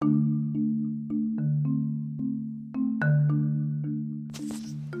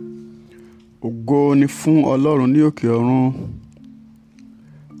Ògo ni fún Ọlọ́run ní òkè ọ̀run.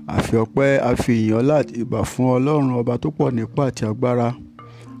 Àfi ọpẹ́, àfi ìyìn ọlá àti ìbà fún Ọlọ́run ọba tó pọ̀ nípá àti agbára,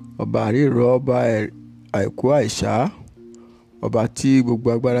 ọba àríran, ọba àìkú àìsà, ọba tí gbogbo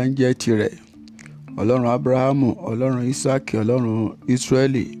agbára ń jẹ́ tirẹ̀. Ọlọ́run Ábúráhámù, Ọlọ́run Ísákì, Ọlọ́run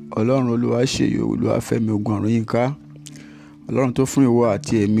Ísírẹ́lì, Ọlọ́run Olúwaṣeyì, Olúwafẹ́mi ogun ọ̀run yín ká. Ọlọ́run tó fún ìwọ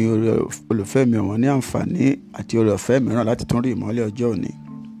àti èmi olùfẹ́ mi ọ̀wọ́n ní àǹfààní àti oore ọ̀fẹ́ mìíràn láti tún rí ìmọ́lẹ̀ ọjọ́ òní.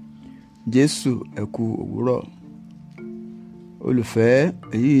 Jésù ẹ kú òwúrọ̀. Olùfẹ́,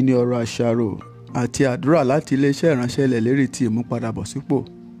 èyí ni ọ̀rọ̀ àṣàrò àti àdúrà láti iléeṣẹ́ ìránṣẹ́ ilẹ̀ lérí ti ìmúpadàbọ̀sípò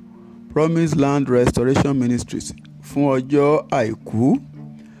Promise Land Restoration Ministries fún ọjọ́ àìkú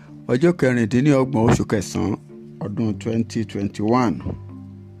ọjọ́ 26 oṣù kẹsàn-án ọdún 2021.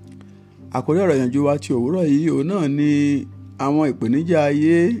 Àkórí ọ̀rọ̀ ìyànjú wa ti òwúrọ̀ yìí òun náà ni àwọn ìpèníjà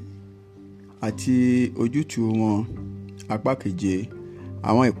ayé àti ojútùú wọn apá keje.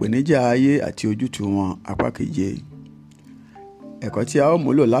 Àwọn ìpèníjà ayé àti ojútùú wọn apá keje. Ẹ̀kọ́ tí a ó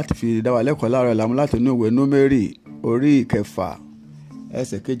múlò láti fi dá wa lẹ́kọ̀ọ́ láàárọ̀ la mú láti inú ìwé Númérì orí 6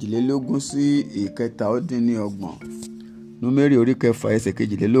 ẹsẹ̀ 22 sí 27. Númérì orí 6 ẹsẹ̀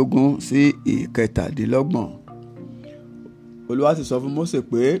 22 sí 27. Olúwa sì sọ fún Mósè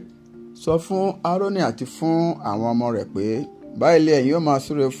pé, sọ fún Árónì àti fún àwọn ọmọ rẹ̀ pé, báyìí lé ẹ̀yin ó máa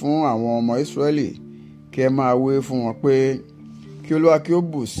súre fún àwọn ọmọ Ísírẹ́lì, kí ẹ máa wí fún wọn pé, kí Olúwa kí ó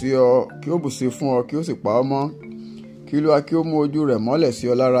bù sí fún ọ, kí ó sì pa ọ́ mọ́. Kí Olúwa kí ó mú ojú rẹ̀ mọ́lẹ̀ sí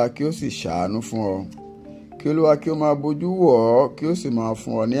ọ lára, kí ó sì ṣàánú fún ọ. Kí Olúwa kí ó máa bójú wò ọ́, kí ó sì máa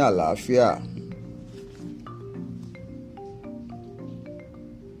fún ọ ní àlàáfíà.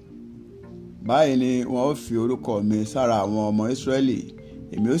 Báyìí ni wọn ó fi orúkọ mi sára àwọn ọmọ Ísírẹ́lì,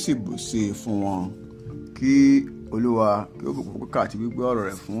 èmi ó sì bù sí fún wọn. Kí Olúwa kí ó bùkún kíkà àti gbígbọ́ ọ̀rọ̀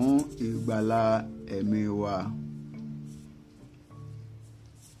rẹ̀ fún ìgbàlà ẹ̀mí wa.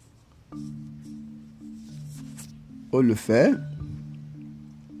 Olùfẹ́,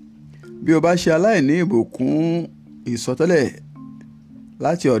 bí o bá ṣe aláìní ìbùkún ìsọtẹ́lẹ̀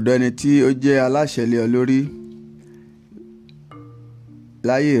láti ọ̀dọ̀ ẹni tí ó jẹ́ aláṣẹ lé ọ lórí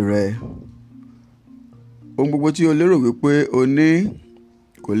láyé rẹ, ohun gbogbo tí o lérò wípé o ní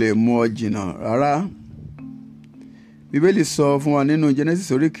kò lè mú ọ jìnnà rárá. Bíbélì sọ fún wa nínú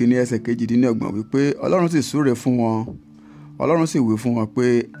Genesis orí 1 ẹsẹ̀ 28 wípé Ọlọ́run sì súre fún wọn. Ọlọ́run sì wí fún wọn pé,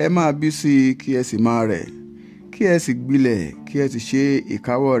 ẹ máa bí sí i kí ẹ sì máa rẹ̀, kí ẹ sì gbilẹ̀, kí ẹ sì ṣe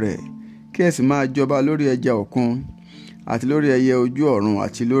ìkáwọ́ rẹ̀, kí ẹ sì máa jọba lórí ẹja òkun àti lórí ẹyẹ ojú ọ̀run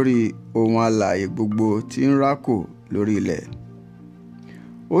àti lórí ohun alààyè gbogbo tí ń rákò lórí ilẹ̀.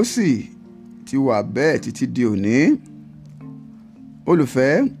 Ó sì ti wà bẹ́ẹ̀ títí di òní.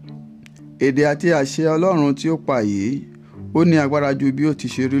 Olùfẹ́, èdè àti àṣẹ Ọlọ́run tí ó pa yìí ó ní agbára ju bí ó ti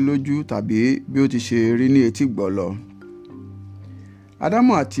ṣe rí lójú tàbí bí ó ti ṣe rí ní etí gbọ́ lọ.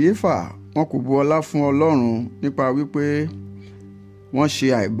 Ádámù àti Éfà wọn kò bu ọlá fún Ọlọ́run nípa wípé wọ́n ṣe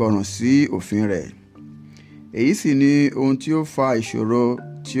àìgbọràn sí òfin rẹ̀. Èyí sì ni ohun tí ó fa ìṣòro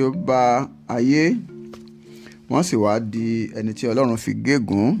tí ó bá ayé. Wọ́n sì wá di ẹni tí Ọlọ́run fi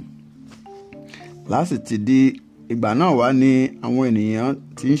gégùn. Láti ti di ìgbà náà wá ní àwọn ènìyàn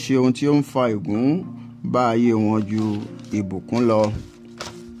tí ń ṣe ohun tí ó ń fa ègún bá ayé wọn ju ìbùkún lọ.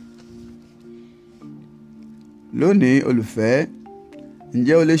 Lónìí, olùfẹ́,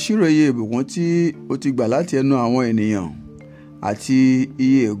 ǹjẹ́ o lè ṣírò iye ìbùkún tí o ti gbà láti ẹnu àwọn ènìyàn àti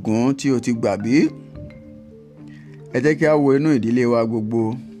iye ègún tí o ti gbà bí? Ẹ jẹ́ kí a wo inú ìdílé wa gbogbo.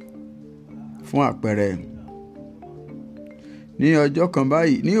 Fún àpẹẹrẹ, ní òòjọ́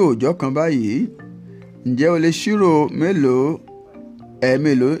kan báyìí, ǹjẹ́ o lè ṣírò mélòó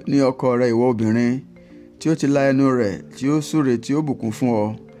ní ọkọ rẹ ìwọ obìnrin tí ó ti la ẹnu rẹ̀ tí ó súre tí ó bùkún fún ọ,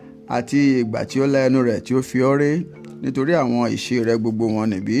 àti ìgbà tí ó la ẹnu rẹ̀ tí ó fi ọ́ ré nítorí àwọn ìṣe rẹ̀ gbogbo wọn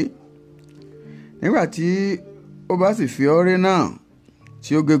níbí? Nígbà tí ó bá sì fi ọ́ ré náà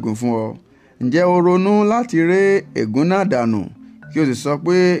tí ó gégùn fún ọ, ǹjẹ́ o ronú láti ré ègún náà dànù kí o sì sọ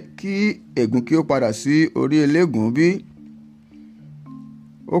pé kí ègún kí ó padà sí orí elégún bí?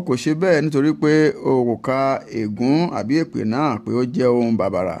 O kò ṣe bẹ́ẹ̀ nítorí pé o kò ka ègún àbí èpè náà pé ó jẹ́ ohun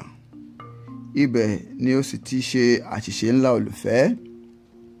bàbàrà. Ibẹ̀ ni ó sì ti ṣe àṣìṣe ńlá, olùfẹ́.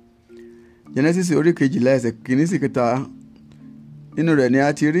 Genesis orí 12 ẹsẹ̀ 1 sí 3. Nínú rẹ̀ ni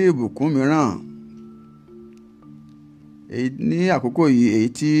a ti rí ìbùkún mìíràn ní àkókò yìí, èyí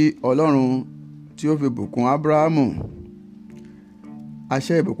tí Ọlọ́run tí ó fi bùkún Ábúráhámù.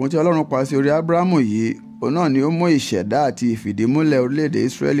 Àṣẹ ìbùkún tí Ọlọ́run pa sí orí Ábúráhámù yìí, òun náà ni ó mú ìṣẹ̀dá àti ìfìdímúlẹ̀ orílẹ̀-èdè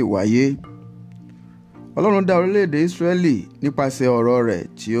Ísírẹ́lì wáyé. Ọlọ́run dá orílẹ̀-èdè Ísírẹ́lì nípasẹ̀ ọ̀rọ̀ rẹ̀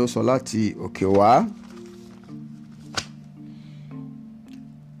tí ó sọ láti òkè wá.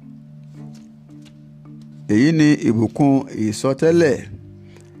 Èyí ni ìbùkún ìsọtẹ́lẹ̀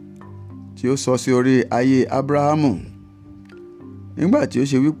tí ó sọ sí orí ayé Ábúráhámù nígbà tí ó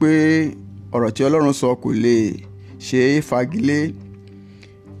ṣe wípé ọ̀rọ̀ tí Ọlọ́run sọ kò lè ṣe é fagilé.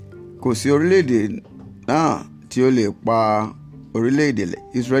 Kò sí orílẹ̀-èdè náà tí ó lè pa orílẹ̀-èdè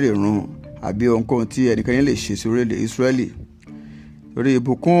Ísírẹ́lì run àbí ohunkóhun tí ẹnikẹ́ni lè ṣe sí orílẹ̀-èdè Ísírẹ́lì. Torí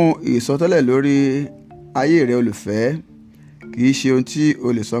ìbùkún ìsọtẹ́lẹ̀ lórí ayé rẹ olùfẹ́ kì í ṣe ohun tí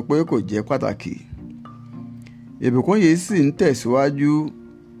o lè sọ pé kò jẹ́ pàtàkì. Ìbùkún yìí sì ń tẹ̀síwájú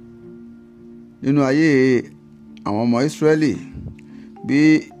nínú ayé àwọn ọmọ Ísírẹ́lì bí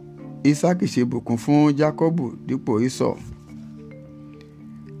Ísákì ṣe bùkún fún Jákọ́bù dípò Ísọ̀.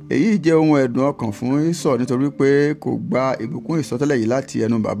 Èyí jẹ́ ohun ẹ̀dùn ọkàn fún Ísọ̀ nítorí pé kò gba ìbùkún ìsọtẹ́lẹ̀ yìí láti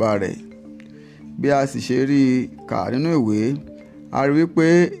ẹnu bàbá rẹ̀. Bí a sì ṣe rí kà nínú ìwé, a rí wípé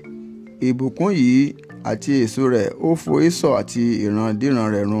ìbùkún yìí àti èso rẹ̀ ó fò Ísọ̀ àti ìrandíran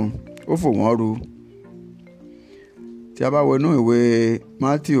rẹ̀ run, ó fò wọ́n ru. Tí a bá wo inú ìwé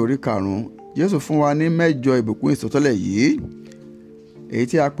Mátíù orí 5, Jésù fún wa ní 8 ìbùkún ìsọtẹ́lẹ̀ yìí, èyí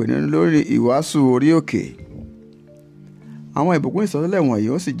tí a pè ní lórí ìwàásù orí òkè. Àwọn ìbùkún ìsọtẹ́lẹ̀ wọ̀nyí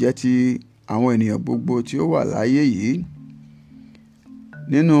ó sì jẹ́ ti àwọn ènìyàn gbogbo tí ó wà láyé yìí.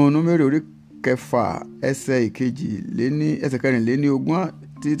 Nínú Númérì orí 6 ẹsẹ̀ 4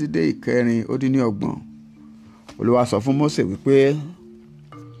 títí dé 4:30, Olúwa sọ fún Mósè wípé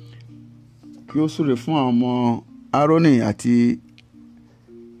kí ó súre fún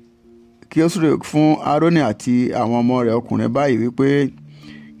Árónì àti àwọn ọmọ rẹ̀ ọkùnrin báyìí wípé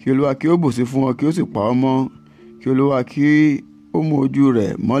kí Olúwa kí ó bùsí fún ọ kí ó sì pa ọ́ mọ́, kí Olúwa kí ó mú ojú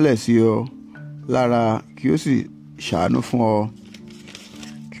rẹ̀ mọ́lẹ̀ sí ọ lára kí ó sì ṣàánú fún ọ,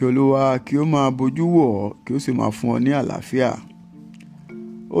 kí Olúwa kí ó máa bójú wò ọ́ kí ó sì máa fún ọ ní àlàáfíà.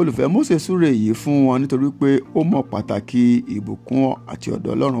 Olùfẹ́, Mósè súre yìí fún wọn nítorí pé ó mọ̀ pàtàkì ìbùkún àti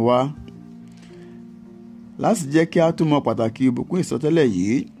ọ̀dọ̀ Ọlọ́run wá. Láti jẹ́ kí a tún mọ̀ pàtàkì ìbùkún ìsọtẹ́lẹ̀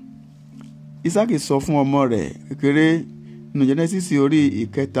yìí, Ísákì sọ fún ọmọ rẹ̀ kékeré nínú Jẹ́nẹ́sísì orí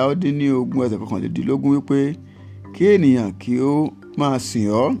 19 ẹsẹ̀ 19 wípé kí ènìyàn kí ó máa sìn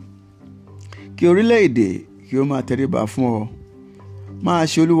ọ́, kí orílẹ̀-èdè kí ó máa tẹríba fún ọ, máa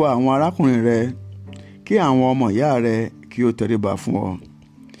ṣe olúwa àwọn arákùnrin rẹ, kí àwọn ọmọ ìyá rẹ kí ó tẹríba fún ọ.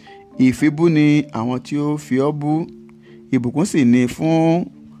 Ìfibú ni àwọn tí ó fi ọ́ bú, ìbùkún sì ni fún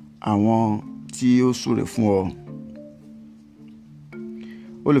àwọn tí ó súre fún ọ.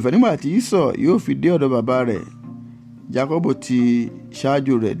 Olùfẹ́, nígbà tí Ísọ̀ yóò fi dé ọ̀dọ̀ bàbá rẹ̀, Jákọ́bù ti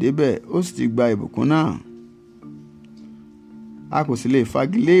ṣáájú rẹ̀ débẹ̀, ó sì ti gba ìbùkún náà. A kò sì lè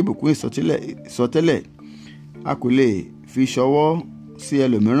fagilé ìbùkún ìsọtẹ́lẹ̀, a kò lè fi ṣọwọ́ sí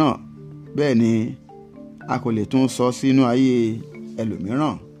ẹlòmíràn, bẹ́ẹ̀ ni a kò lè tún sọ sínú ayé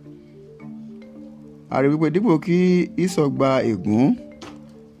ẹlòmíràn. A rí wípé dípò kí Ísọ̀ gba ègún,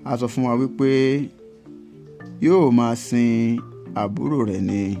 a sọ fún wa wípé yóò máa sin àbúrò rẹ̀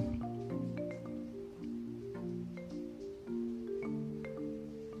ni.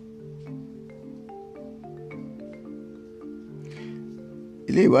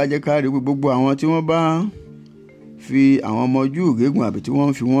 Ilé ìwà jẹ́ ká rí gbogbo àwọn tí wọ́n bá fi àwọn ọmọ Júù gégùn àbí tí wọ́n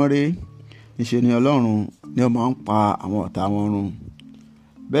ń fi wọ́n ré, níṣe ni Ọlọ́run ni ó máa ń pa àwọn ọ̀tá wọn run.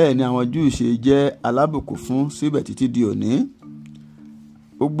 Bẹ́ẹ̀ ni àwọn Júù ṣe jẹ́ alábùkún fún síbẹ̀ títí di òní.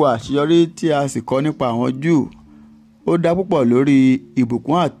 Gbogbo àṣeyọrí tí a sì kọ́ nípa àwọn Júù ó dá púpọ̀ lórí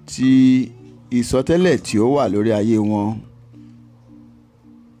ìbùkún àti ìsọtẹ́lẹ̀ tí ó wà lórí ayé wọn.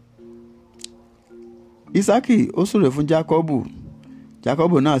 Ísákì ó súre fún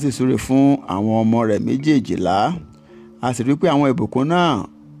Jákọ́bù náà sì súre fún àwọn ọmọ rẹ̀ 12. A sì rí pé àwọn ìbùkún náà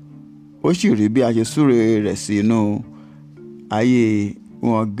ó sì rí bí a ṣe súre rẹ̀ sínú ayé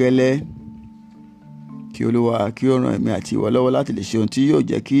wọn gẹ́lẹ́. Kí Olúwa kí ó ràn èmi àti ìwọ lọ́wọ́ láti lè ṣe ohun tí yóò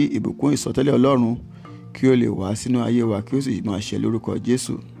jẹ́ kí ìbùkún ìsọtẹ́lẹ̀ Ọlọ́run kí ó lè wá sínú ayé wa kí ó sì máa ṣẹ lórúkọ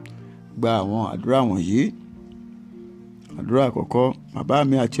Jésù. Gba àwọn àdúrà wọ̀nyí. Àdúrà àkọ́kọ́: bàbá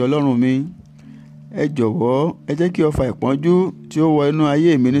mi àti Ọlọ́run mi, ẹ jọ̀wọ́ ẹ jẹ́ kí ọfà ìpọ́njú tí ó wọ inú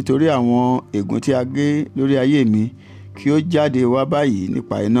ayé mi nítorí àwọn ègún tí a gé lórí ayé mi kí ó jáde wá báyìí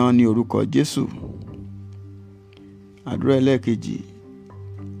nípa iná ní orúkọ Jésù. Àdúrà ẹlẹ́ẹ̀kejì: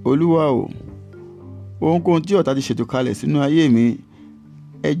 Olúwa o, ohunkóhun tí ọ̀tá ti ṣètò kalẹ̀ sínú ayé mi,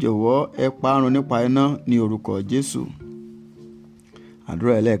 ẹ jọ̀wọ́ ẹ parun nípa iná ní orúkọ Jésù.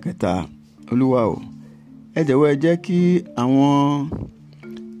 Àdúrà ẹlẹ́ẹ̀kẹta: Olúwa o, ẹ jọ̀wọ́ ẹ jẹ́ kí àwọn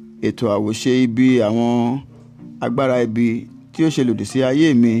ètò àwòṣe ibi, àwọn agbára ibi tí ó ṣe lòdì sí ayé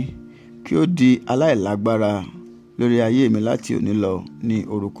mi kí ó di aláìlágbára lórí ayé mi láti òní lọ ní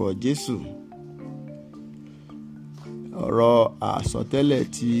orúkọ Jésù. Ọ̀rọ̀ àsọtẹ́lẹ̀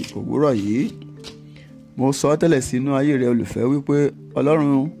ti òwúrọ̀ yìí, mo sọ tẹ́lẹ̀ sínú ayé rẹ olùfẹ́ wípé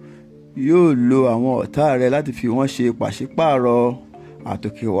Ọlọ́run yóò lo àwọn ọ̀tá rẹ láti fi wọ́n ṣe pàṣípààrọ̀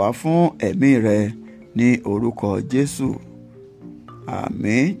àtòkè wá fún ẹ̀mí rẹ ní orúkọ Jésù.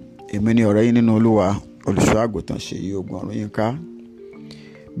 Àmín. Èmi ni ọ̀rẹ́ yín nínú Olúwa, olùṣọ́ àgùntàn Ṣèyí Ògúnọ̀rúnyínká.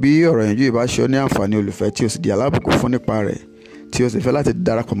 Bí ọ̀rọ̀ ìyànjú yìí bá ṣe ọ́ ní àǹfààní olùfẹ́ tí o sì di alábùkún fún nípa rẹ̀, tí o sì fẹ́ láti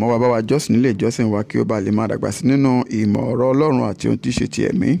darapọ̀ mọ́ wa bá wa jọ́sìn nílé ìjọsìn wa kí o bá lè máa dàgbà sí nínú ìmọ̀ ọ̀rọ̀ Ọlọ́run àti ohun tí í ṣe ti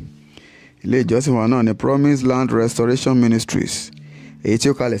ẹ̀mí. Ilé ìjọsìn wa náà ni Promise Land Restoration Ministries, èyí tí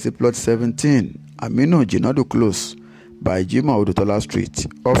ó kalẹ̀ sí plot 17 Aminu Jinadu Close by Jimoh Odutola Street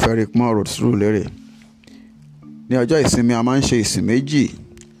off Eric Moore Road, Surulere. Ní ọjọ́ ìsinmi a máa ń ṣe ìsìn méjì.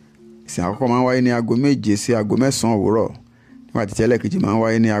 Ìsìn àkọ́kọ́ máa ń wáyé ní aago 7 sí aago 9 òwúrọ̀, nígbà tí ẹlẹ́ẹ̀kejì máa ń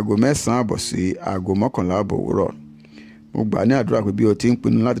wáyé ní aago 9 àbọ̀ sí aago 11 àbọ̀ òwúrọ̀. Mo gbà ní àdúrà pé bí o ti ń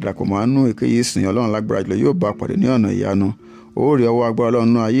pinnu láti darapọ̀ mọ́ àánú èkéyìí ìsìn Ọlọ́run lágbára jùlọ yóò bá pàdé ní ọ̀nà ìyanu. Ó rí ọwọ́ agbára Ọlọ́run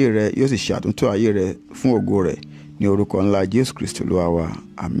nínú ayé rẹ, yóò sì ṣe àtúntò ayé rẹ fún ògo rẹ̀ ní orúkọ ńlá Jésù Kristi Olúwa wa.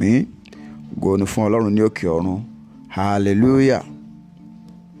 Àmín. Ògo ni fún Ọlọ́run ní òkè ọ̀run. Hallelujah.